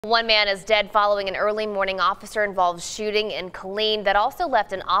One man is dead following an early morning officer-involved shooting in Killeen that also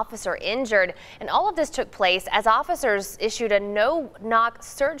left an officer injured. And all of this took place as officers issued a no-knock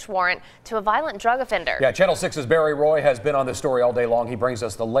search warrant to a violent drug offender. Yeah, Channel 6's Barry Roy has been on this story all day long. He brings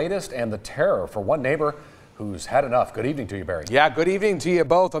us the latest and the terror for one neighbor who's had enough. Good evening to you, Barry. Yeah, good evening to you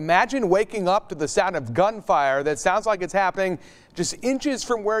both. Imagine waking up to the sound of gunfire that sounds like it's happening just inches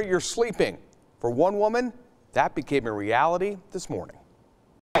from where you're sleeping. For one woman, that became a reality this morning.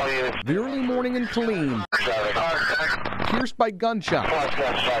 The early morning in Killeen, pierced by gunshots.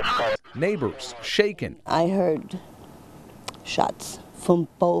 Neighbors shaken. I heard shots from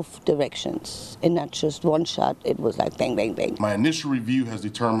both directions, and not just one shot. It was like bang, bang, bang. My initial review has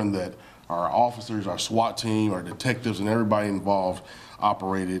determined that our officers, our SWAT team, our detectives, and everybody involved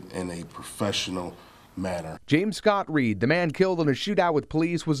operated in a professional manner. James Scott Reed, the man killed in a shootout with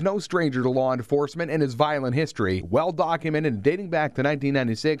police, was no stranger to law enforcement and his violent history. Well documented and dating back to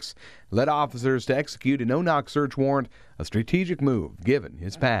 1996, led officers to execute a no-knock search warrant, a strategic move given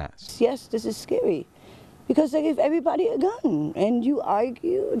his past. Yes, this is scary because they give everybody a gun, and you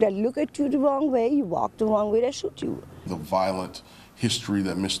argue, they look at you the wrong way, you walk the wrong way, they shoot you. The violent history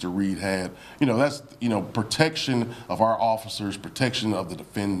that Mr. Reed had, that's, protection of our officers, protection of the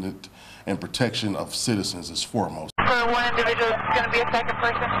defendant, and protection of citizens is foremost. For one individual, it's going to be a second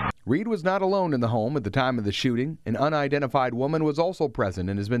person. Reed was not alone in the home at the time of the shooting. An unidentified woman was also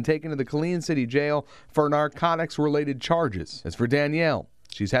present and has been taken to the Killeen City Jail for narcotics-related charges. As for Danielle,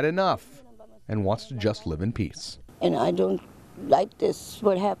 she's had enough and wants to just live in peace. And I don't like this,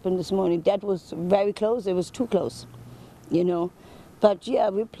 what happened this morning. That was very close. It was too close, But yeah,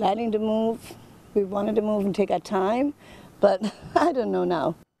 we're planning to move. We wanted to move and take our time, but I don't know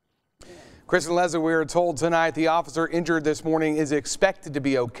now. Chris and Leslie, we were told tonight the officer injured this morning is expected to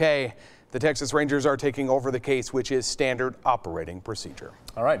be okay. The Texas Rangers are taking over the case, which is standard operating procedure.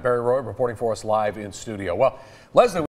 All right, Barry Roy reporting for us live in studio. Well, Leslie.